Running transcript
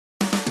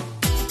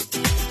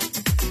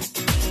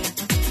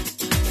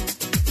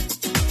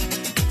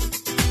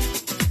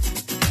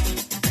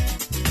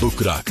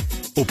Boekrak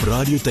op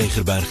Radio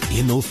Tygerberg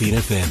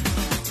 104 FM.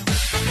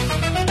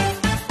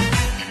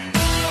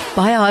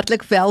 Baie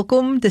hartlik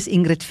welkom, dis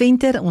Ingrid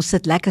Venter, ons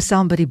sit lekker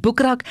saam by die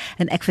Boekrak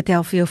en ek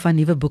vertel vir jou van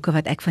nuwe boeke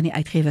wat ek van die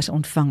uitgewers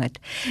ontvang het.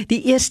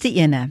 Die eerste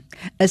ene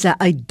is 'n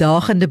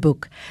uitdagende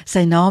boek,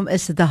 sy naam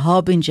is The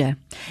Harbinger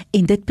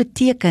en dit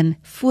beteken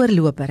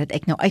voorloper, het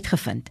ek nou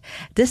uitgevind.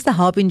 Dis The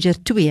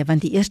Harbinger 2,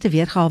 want die eerste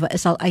weergawe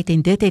is al uit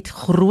en dit het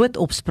groot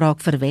opspraak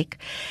verwek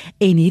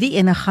en hierdie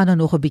ene gaan nou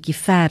nog 'n bietjie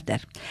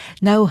verder.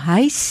 Nou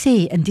hy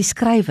sê, en die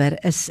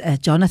skrywer is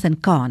Jonathan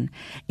Chan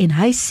en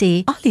hy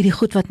sê, al hierdie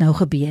goed wat nou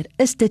gebeur,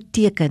 is dit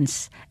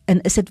tekens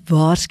en is dit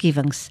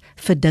waarskuwings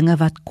vir dinge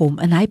wat kom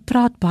en hy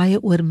praat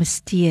baie oor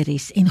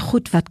misteries en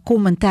goed wat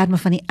kom in terme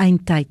van die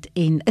eindtyd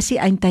en is die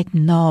eindtyd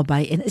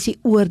naby en is die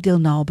oordeel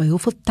naby,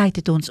 hoeveel tyd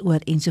het ons oor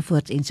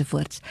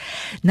ensovoorts.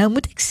 Nou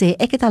moet ek sê,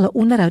 ek het al 'n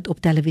onderhoud op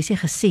televisie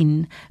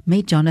gesien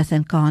met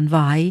Jonathan Chan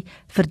waar hy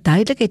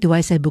verduidelik het hoe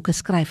hy sy boeke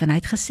skryf en hy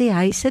het gesê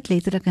hy sit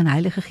letterlik in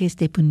Heilige Gees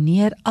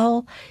deponeer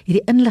al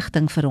hierdie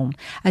inligting vir hom.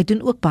 Hy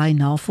doen ook baie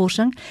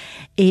navorsing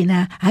en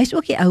hy is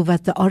ook die ou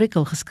wat The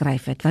Oracle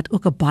geskryf het wat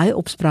ook 'n baie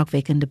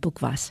opspraakwekkende boek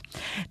was.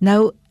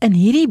 Nou, in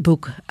hierdie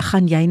boek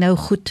gaan jy nou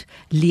goed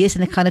lees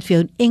en ek gaan dit vir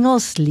jou in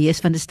Engels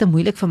lees want dit is te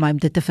moeilik vir my om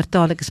dit te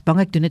vertaal, ek is bang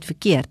ek doen dit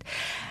verkeerd.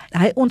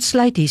 Hy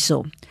ontsluit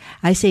hierso.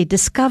 Hy sê,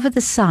 discover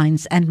the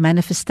signs and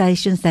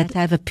manifestations that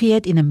have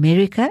appeared in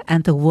America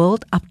and the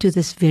world up to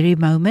this very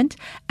moment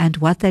and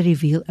what they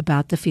reveal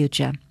about the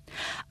future.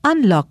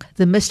 Unlock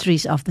the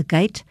mysteries of the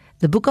gate,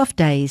 the book of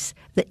days,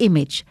 the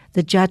image,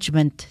 the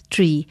judgment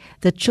tree,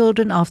 the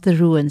children of the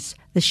ruins,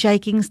 the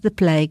shakings, the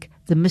plague,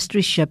 the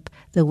mystery ship,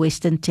 the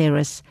western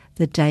terrace,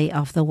 the day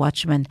of the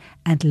watchman,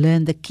 and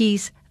learn the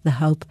keys, the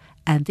hope,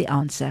 and the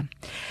answer.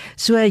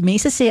 So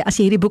mense sê, as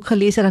jy hierdie boek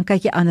gelees het, dan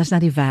kyk jy anders na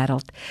die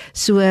wêreld.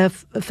 So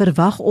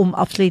verwag om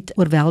absoluut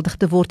oorweldig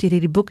te word deur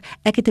hierdie boek.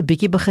 Ek het 'n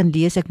bietjie begin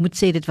lees, ek moet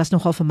sê, dit was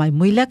nogal vir my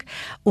moeilik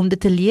om dit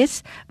te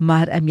lees,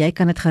 maar jy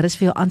kan dit gerus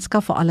vir jou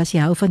aanskaf, veral as jy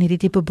hou van hierdie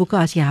tipe boeke,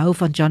 as jy hou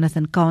van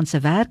Jonathan Chan se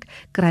werk,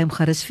 kry hom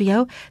gerus vir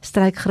jou.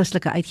 Struik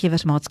Christelike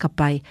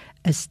Uitgewersmaatskappy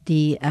is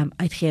die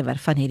uitgewer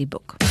van hierdie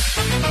boek.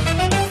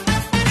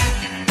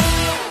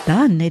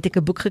 Dan het ek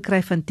 'n boek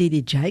gekry van T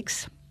D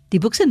Jakes. Die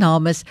boek se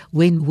naam is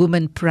When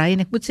Women Pray en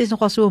ek moet sê is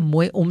nogal so 'n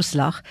mooi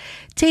omslag.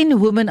 10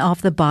 Women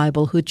of the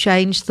Bible who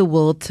changed the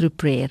world through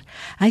prayer.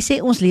 Hy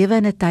sê ons lewe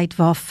in 'n tyd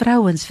waar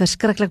vrouens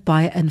verskriklik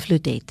baie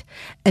invloed het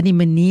in die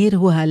manier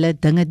hoe hulle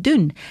dinge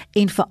doen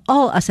en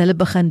veral as hulle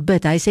begin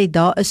bid. Hy sê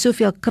daar is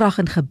soveel krag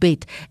in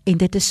gebed en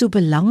dit is so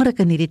belangrik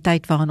in hierdie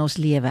tyd waarin ons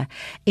lewe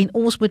en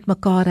ons moet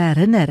mekaar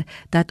herinner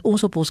dat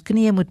ons op ons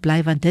knieë moet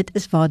bly want dit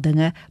is waar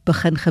dinge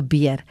begin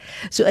gebeur.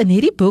 So in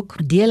hierdie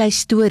boek deel hy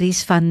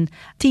stories van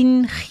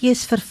 10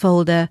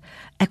 geesvervulde,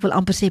 ek wil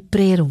amper sê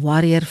prayer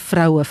warrior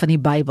vroue van die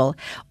Bybel,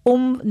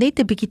 om net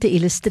 'n bietjie te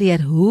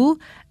illustreer hoe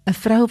 'n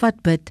vrou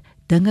wat bid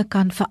dinge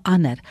kan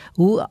verander,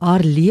 hoe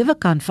haar lewe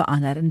kan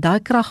verander en daai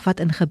krag wat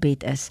in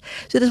gebed is.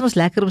 So dit is ons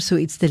lekker om so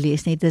iets te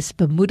lees, net dit is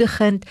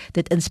bemoedigend,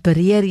 dit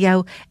inspireer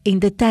jou en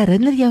dit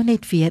herinner jou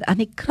net weer aan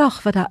die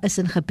krag wat daar is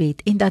in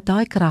gebed en dat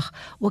daai krag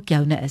ook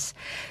joune is.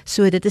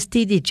 So dit is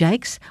T D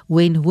Jakes,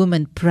 When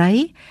Women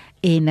Pray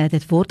en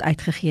dit word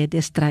uitgegee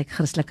deur Struik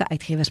Christelike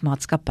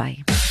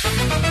Uitgewersmaatskappy.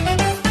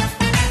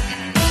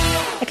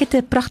 Ek het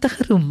 'n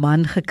pragtige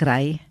roman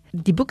gekry.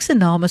 Die boek se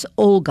naam is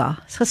Olga,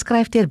 is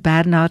geskryf deur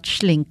Bernhardt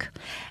Schlink.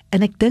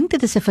 En ek dink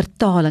dit is 'n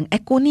vertaling.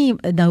 Ek kon nie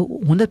nou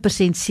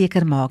 100%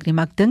 seker maak nie,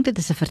 maar ek dink dit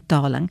is 'n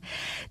vertaling.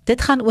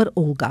 Dit gaan oor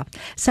Olga.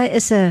 Sy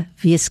is 'n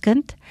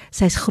weeskind.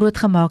 Sy is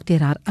grootgemaak deur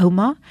haar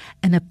ouma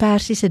in 'n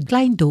Persiese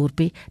klein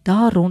dorpie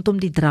daar rondom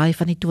die draai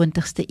van die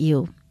 20ste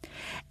eeu.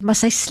 Maar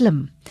sy is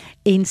slim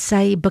en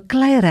sy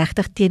beklei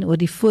regtig teenoor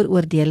die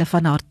vooroordele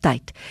van haar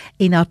tyd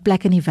en haar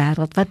plek in die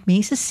wêreld, want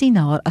mense sien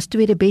haar as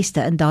tweede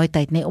beste in daai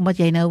tyd, omdat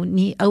jy nou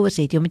nie ouers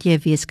het, omdat jy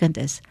 'n weeskind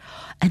is.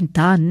 En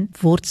dan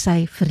word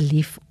sy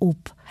verlief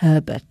op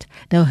Herbert.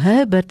 Nou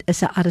Herbert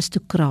is 'n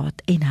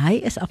aristokraat en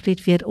hy is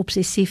absoluut weer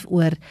obsessief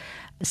oor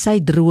sy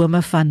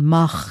drome van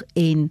mag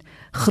en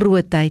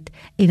grootheid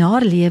en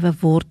haar lewe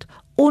word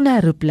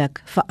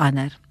onherroepelik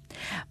verander.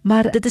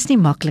 Maar dit is nie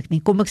maklik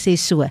nie, kom ek sê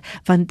so,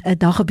 want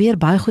daar gebeur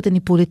baie goed in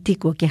die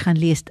politiek ook, jy gaan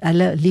lees,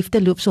 hulle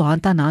liefde loop so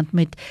hand aan hand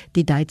met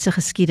die Duitse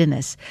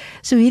geskiedenis.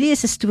 So hierdie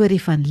is 'n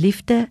storie van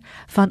liefde,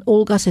 van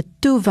Olga se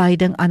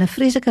toewyding aan 'n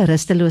vreeslike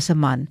rustelose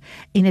man,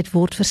 en dit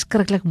word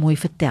verskriklik mooi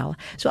vertel.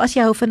 So as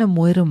jy hou van 'n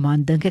mooi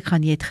roman, dink ek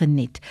gaan jy dit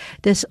geniet.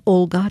 Dis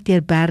Olga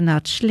deur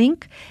Bernhardt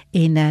Schlink,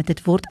 en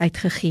dit word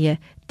uitgegee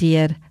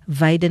deur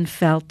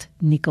Weideveld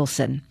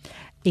Nicolson.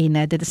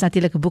 En dit is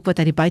natuurlik 'n boek wat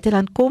uit die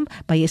buiteland kom,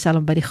 maar jy sal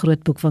hom by die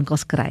groot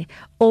boekwinkels kry.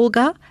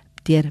 Olga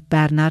deur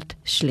Bernhardt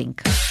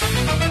Schlink.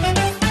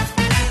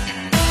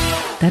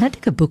 Dan het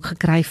ek 'n boek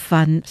gekry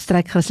van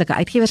Stryk Christelike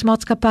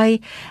Uitgewersmaatskappy,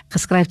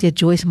 geskryf deur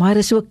Joyce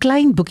Meyer, so 'n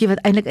klein boekie wat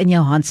eintlik in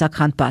jou handsak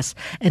gaan pas.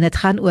 En dit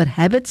gaan oor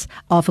Habits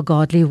of a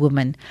Godly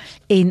Woman.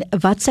 En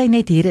wat sy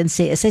net hierin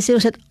sê, is sy sê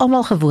ons het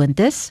almal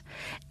gewoontes,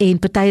 en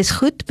party is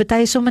goed, party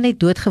is sommer net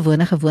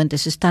doodgewone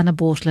gewoontes, soos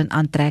tandeborsel en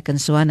aantrek en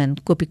so aan, en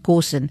koopie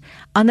kos, en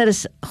ander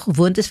is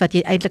gewoontes wat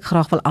jy eintlik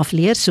graag wil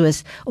afleer,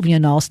 soos om jou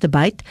naels te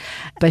byt,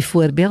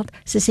 byvoorbeeld.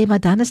 Sy sê, maar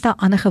dan is daar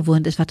ander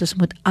gewoontes wat ons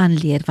moet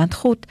aanleer, want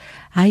God,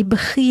 hy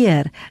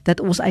begeer dat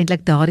ons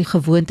eintlik daardie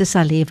gewoontes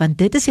sal hê, want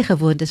dit is die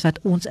gewoontes wat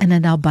ons in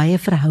 'n nabye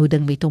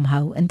verhouding met hom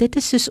hou, en dit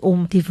is soos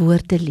om die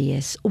woord te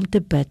lees, om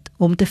te bid,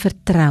 om te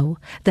vertrou,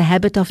 the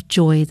habit of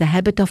joy, the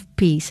habit of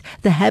peace,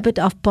 the habit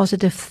of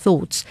positive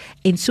thoughts,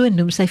 en so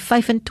noem sy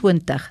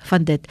 25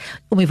 van dit,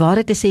 om die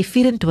waarheid te sê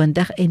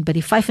 24, en by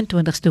die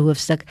 25ste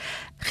hoofstuk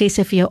gee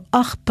sy vir jou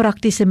 8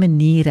 praktiese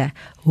maniere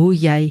hoe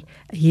jy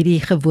hierdie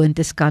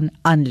gewoontes kan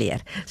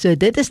aanleer. So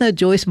dit is nou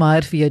Joyce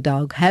Meyer vir jou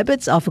dag,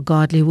 Habits of a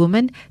Godly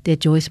Woman, deur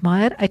Joyce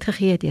Meyer,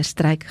 uitgegee deur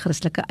Stryk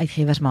Christelike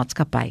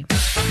Uitgewersmaatskappy.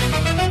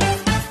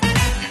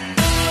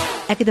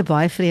 Ek het 'n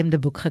baie vreemde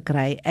boek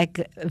gekry.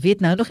 Ek weet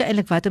nou nog nie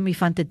eintlik wat om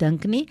hiervan te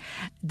dink nie.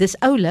 Dis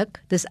oulik.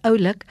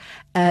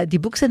 Die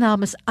boek se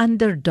naam is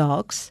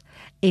Underdogs,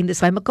 en dis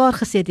bymekaar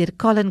gesit deur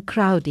Colin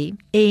Crowdey,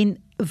 en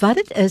wat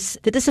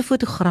dit is 'n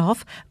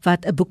fotograaf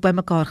wat 'n boek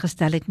bymekaar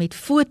gestel het met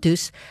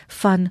fotos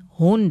van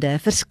honde,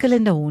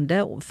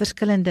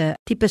 verskillende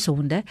tipes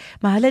honde,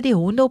 maar hulle het die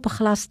honde op 'n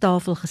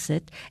glastafel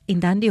gesit en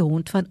dan die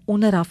hond van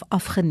onderaf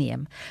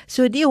afgeneem.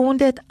 So die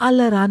honde het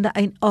allerhande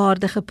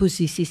eienaardige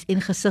posisies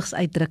en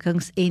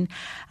gesigsuitdrukkings, en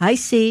hy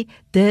sê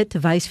dit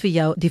wys vir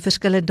jou die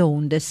verskillende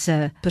honde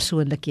se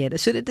persoonlikhede.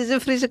 So dit is 'n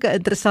vreeslike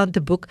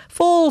interessante boek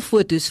vol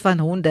fotos van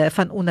honde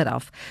van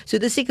onderaf. So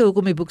dis seker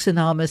hoekom die boek se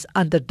naam is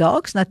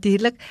Underdogs,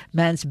 natuurlik,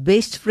 man's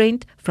best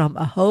friend from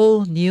a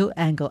whole new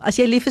angle. As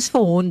jy lief is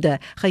vir honde,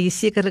 gaan jy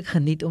sekerlik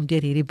geniet om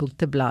deur hierdie boek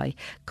te blaai.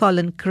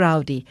 Colin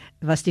Crowdey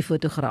was die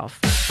fotograaf.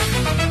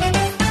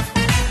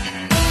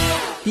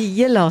 Die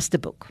heel laaste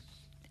boek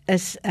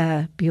is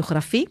 'n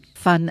biografie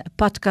van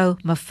Putco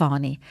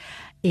Mafani,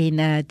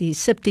 en die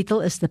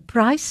subtitel is The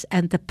Price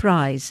and the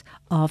Prize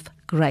of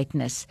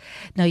Greatness.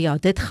 Nou ja,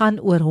 dit gaan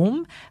oor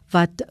hom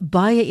wat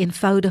baie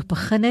eenvoudig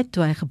begin het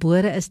toe hy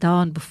gebore is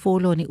daar in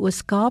Buffalo in die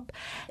Oos-Kaap,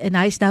 en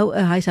hy is nou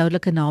 'n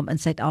huishoudelike naam in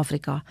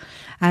Suid-Afrika.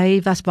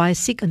 Hy was baie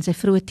siek in sy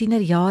vroeë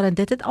tienerjare, en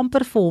dit het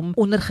amper vir hom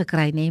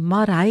ondergekry, nee,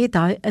 maar hy het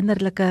daai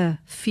innerlike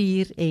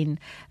vuur en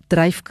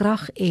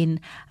dryfkrag, en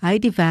hy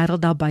het die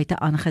wêreld daar buite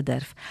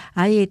aangedurf.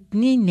 Hy het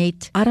nie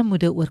net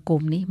armoede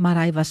oorkom nie, maar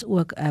hy was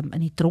ook in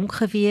die tronk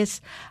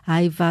gewees,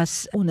 hy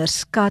was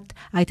onderskat,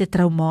 hy het 'n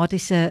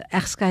traumatiese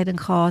egskeiding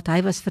gehad,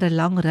 hy was vir 'n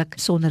lang ruk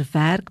sonder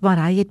werk, maar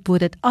hy het bo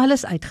dit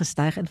alles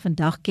uitgestyg, en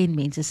vandag ken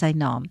mense sy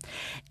naam.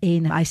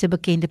 En hy is 'n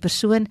bekende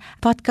persoon.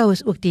 Putco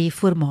is ook die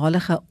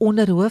voormalige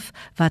onderhoof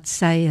wat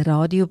sy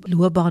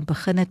radioloopbaan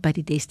begin het by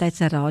die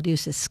destydse radio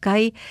se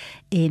Sky,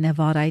 en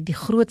waar hy die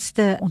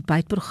grootste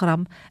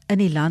ontbytprogram in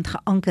die land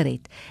geanker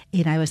het,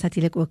 en hy was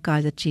natuurlik ook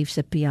Kaiser Chiefs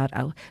se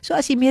PRO. So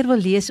as jy meer wil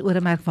lees oor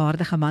 'n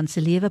merkwaardige man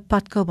se lewe,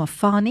 Putco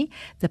Mafani,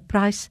 The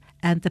Price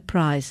and the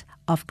Prize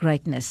of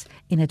Greatness,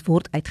 en dit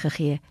word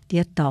uitgegee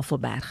deur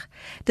Tafelberg.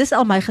 Dis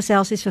al my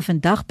geselsies vir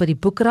vandag by die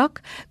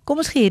Boekrak. Kom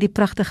ons gee hierdie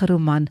pragtige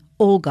roman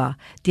Olga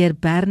deur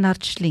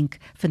Bernhardt Schlink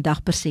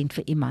vandag persent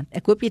vir iemand.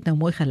 Ek hoop jy het nou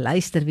mooi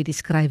geluister wie die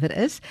skrywer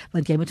is,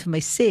 want jy moet vir my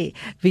sê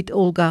wie het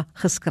Olga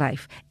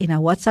geskryf. En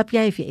nou WhatsApp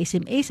jy of jy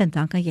SMS, en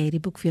dan kan jy hierdie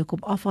boek vir jou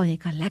kom afhaal, en jy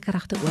kan lekker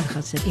agteroor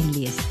gaan sit en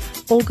lees.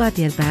 Olga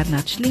deur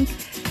Bernhardt Schlink,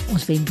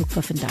 ons wenboek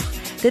vir vandag.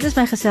 Dit is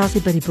my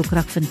geselsie by die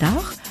Boekrak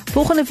vandag.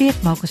 Volgende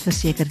week maak ons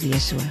verseker weer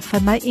so.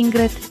 Van my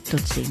Ingrid,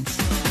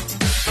 totsiens.